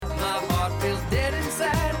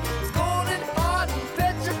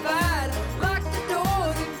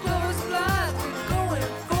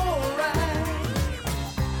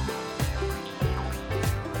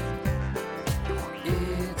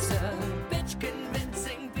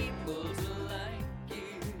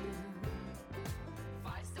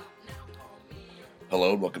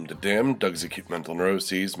Hello and welcome to Damn, Doug's Acute Mental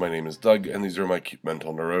Neuroses. My name is Doug, and these are my acute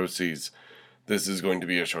mental neuroses. This is going to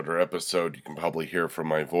be a shorter episode. You can probably hear from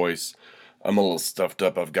my voice. I'm a little stuffed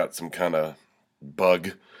up. I've got some kind of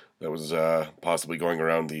bug that was possibly going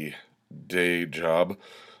around the day job.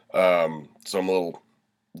 So I'm a little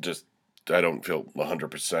I don't feel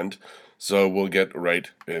 100%. So we'll get right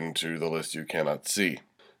into the list you cannot see.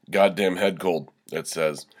 Goddamn head cold, it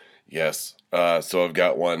says. Yes. So I've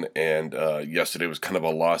got one, and yesterday was kind of a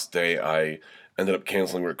lost day. I ended up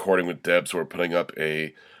canceling recording with Deb, so we're putting up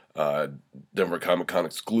a Denver Comic Con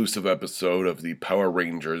exclusive episode of the Power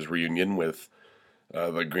Rangers reunion with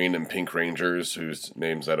the Green and Pink Rangers, whose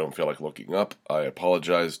names I don't feel like looking up. I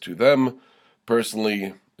apologize to them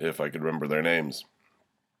personally if I could remember their names.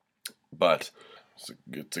 But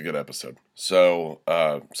it's a good episode. So,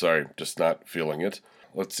 sorry, just not feeling it.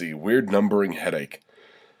 Let's see, weird numbering headache.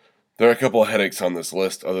 There are a couple of headaches on this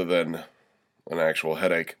list other than an actual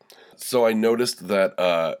headache. So I noticed that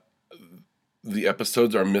the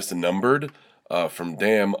episodes are misnumbered from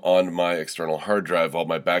DAM on my external hard drive, all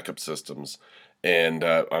my backup systems. And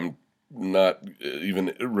I'm not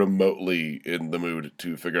even remotely in the mood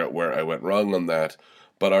to figure out where I went wrong on that.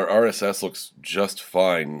 But our RSS looks just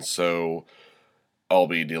fine, so I'll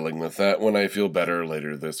be dealing with that when I feel better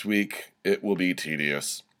later this week. It will be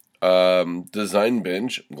tedious. Design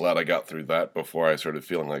binge. I'm glad I got through that before I started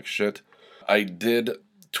feeling like shit. I did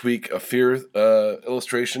tweak a fear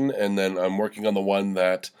illustration, and then I'm working on the one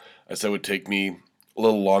that I said would take me a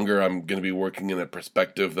little longer. I'm going to be working in a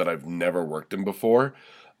perspective that I've never worked in before,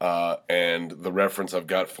 and the reference I've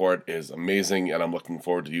got for it is amazing, and I'm looking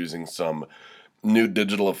forward to using some new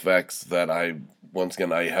digital effects that I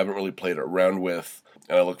haven't really played around with,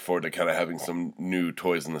 and I look forward to kind of having some new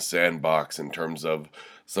toys in the sandbox in terms of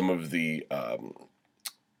some of the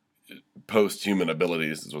post-human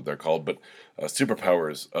abilities is what they're called, but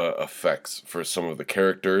superpowers effects for some of the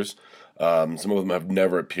characters. Some of them have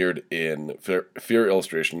never appeared in fear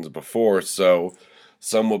illustrations before, so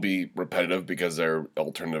some will be repetitive because they're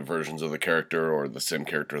alternative versions of the character or the same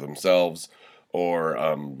character themselves,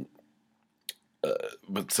 or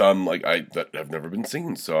but some that have never been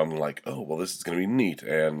seen. So I'm like, oh well, this is gonna be neat,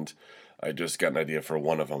 and I just got an idea for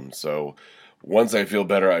one of them. So once I feel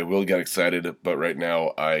better, I will get excited. But right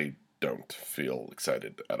now, I don't feel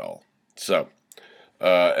excited at all. So,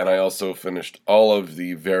 and I also finished all of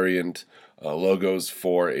the variant logos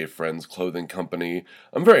for a friend's clothing company.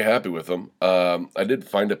 I'm very happy with them. I did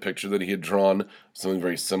find a picture that he had drawn, something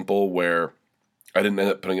very simple where I didn't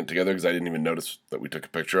end up putting it together because I didn't even notice that we took a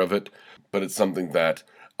picture of it. But it's something that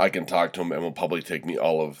I can talk to him and will probably take me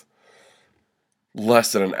all of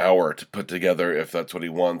less than an hour to put together if that's what he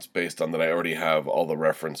wants, based on that I already have all the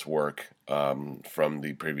reference work from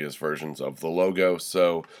the previous versions of the logo.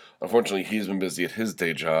 So unfortunately, he's been busy at his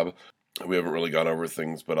day job. We haven't really gone over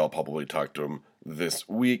things, but I'll probably talk to him this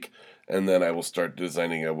week, and then I will start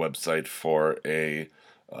designing a website for a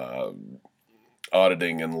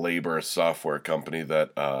auditing and labor software company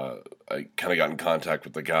that I kind of got in contact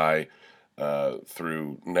with the guy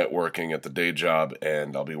through networking at the day job,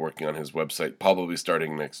 and I'll be working on his website probably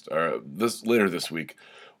starting later this week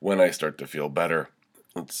when I start to feel better.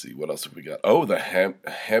 Let's see, what else have we got? Oh, the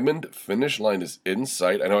Hammond finish line is in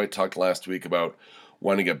sight. I know I talked last week about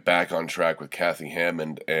wanting to get back on track with Kathy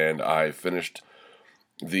Hammond, and I finished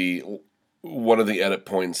one of the edit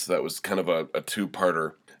points that was kind of a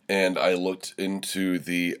two-parter, and I looked into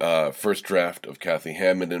the first draft of Kathy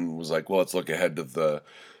Hammond and was like, well, let's look ahead to the,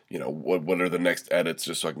 what are the next edits,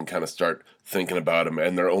 just so I can kind of start thinking about them.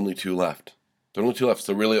 And there are only two left.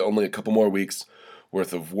 So really only a couple more weeks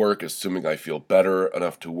worth of work, assuming I feel better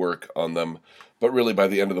enough to work on them. But really, by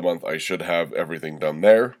the end of the month, I should have everything done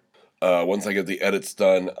there. Once I get the edits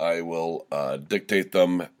done, I will dictate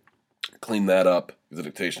them, clean that up. The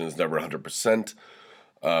dictation is never 100%.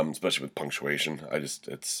 Especially with punctuation.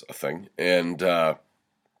 It's a thing. And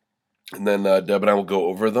then Deb and I will go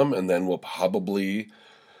over them, and then we'll probably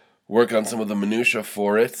work on some of the minutia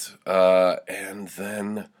for it, and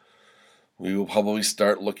then we will probably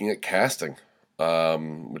start looking at casting,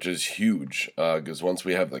 which is huge, because once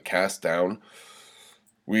we have the cast down,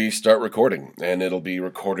 we start recording, and it'll be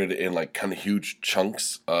recorded in like kind of huge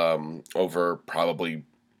chunks over probably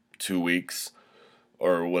 2 weeks,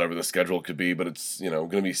 or whatever the schedule could be, but it's, going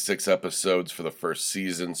to be 6 episodes for the first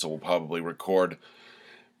season, so we'll probably record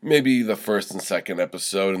maybe the first and second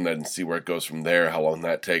episode, and then see where it goes from there, how long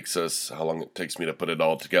that takes us, how long it takes me to put it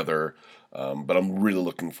all together, but I'm really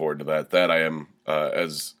looking forward to that I am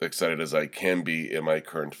as excited as I can be in my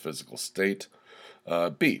current physical state,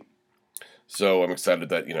 be. So I'm excited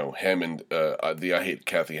that, Hammond, the I Hate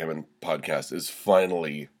Kathy Hammond podcast is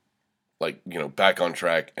finally, back on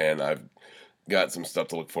track, and I've got some stuff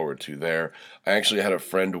to look forward to there. I actually had a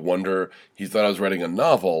friend wonder, he thought I was writing a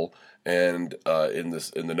novel, and in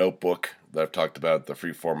the notebook that I've talked about, the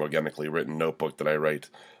freeform organically written notebook that I write,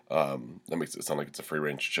 that makes it sound like it's a free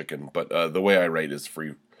range chicken, but the way I write is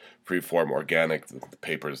freeform organic. The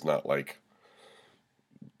paper is not like,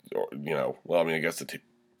 well, I mean, I guess the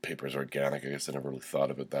paper is organic. I guess I never really thought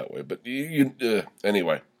of it that way, but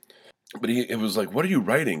anyway. But it was like, what are you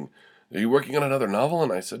writing? Are you working on another novel?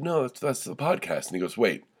 And I said, no, that's the podcast. And he goes,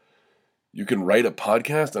 wait, you can write a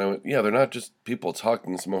podcast? And I went, yeah, they're not just people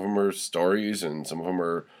talking. Some of them are stories, and some of them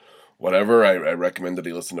are whatever. I recommended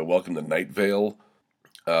he listen to Welcome to Night Vale,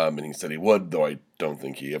 and he said he would, though I don't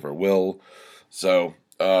think he ever will. So,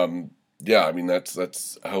 yeah, I mean,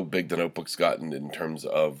 that's how big the notebook's gotten in terms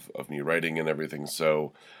of me writing and everything.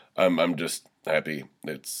 So I'm just happy.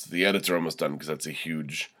 The edits are almost done, because that's a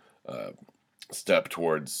huge step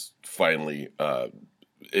towards finally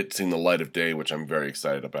it seeing the light of day, which I'm very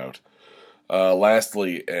excited about.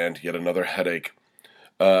 Lastly, and yet another headache,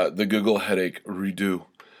 the Google headache redo.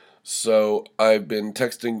 So I've been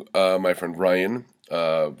texting my friend Ryan,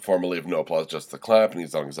 formerly of No Applause, Just the Clap, and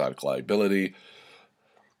he's on Exotic Liability,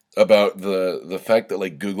 about the fact that,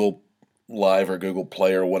 like, Google Live or Google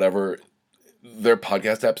Play or whatever, their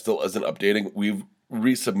podcast app still isn't updating. We've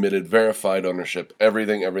resubmitted, verified ownership,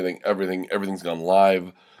 everything's gone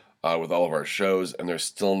live with all of our shows, and they're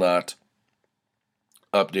still not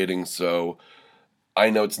updating. So I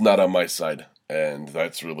know it's not on my side, and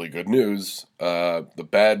that's really good news. The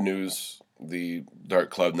bad news, the dark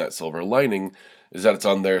cloud in that silver lining, is that it's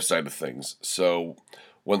on their side of things. So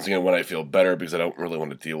once again, when I feel better, because I don't really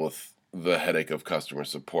want to deal with the headache of customer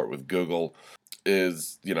support with Google,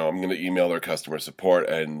 is, I'm going to email their customer support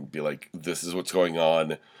and be like, this is what's going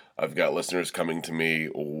on. I've got listeners coming to me.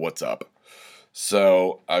 What's up?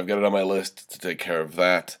 So I've got it on my list to take care of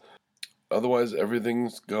that. Otherwise,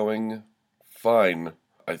 everything's going fine.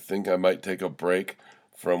 I think I might take a break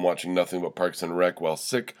from watching nothing but Parks and Rec while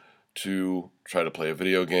sick to try to play a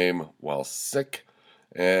video game while sick.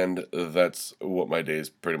 And that's what my day is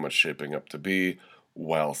pretty much shaping up to be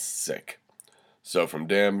while sick. So from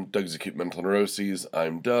Damn, Doug's Acute Mental Neuroses,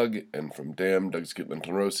 I'm Doug, and from Damn, Doug's Acute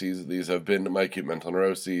Mental Neuroses, these have been my Acute Mental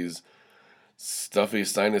Neuroses, Stuffy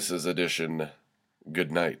Sinuses edition.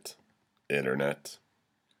 Good night, Internet.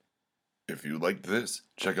 If you liked this,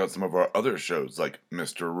 check out some of our other shows like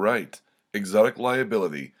Mr. Right, Exotic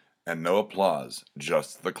Liability, and No Applause,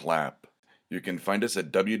 Just the Clap. You can find us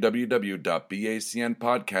at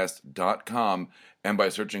www.bacnpodcast.com and by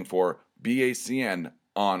searching for BACN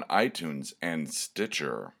on iTunes and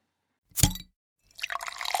Stitcher.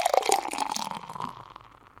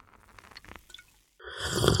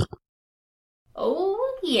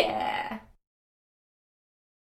 Oh, yeah.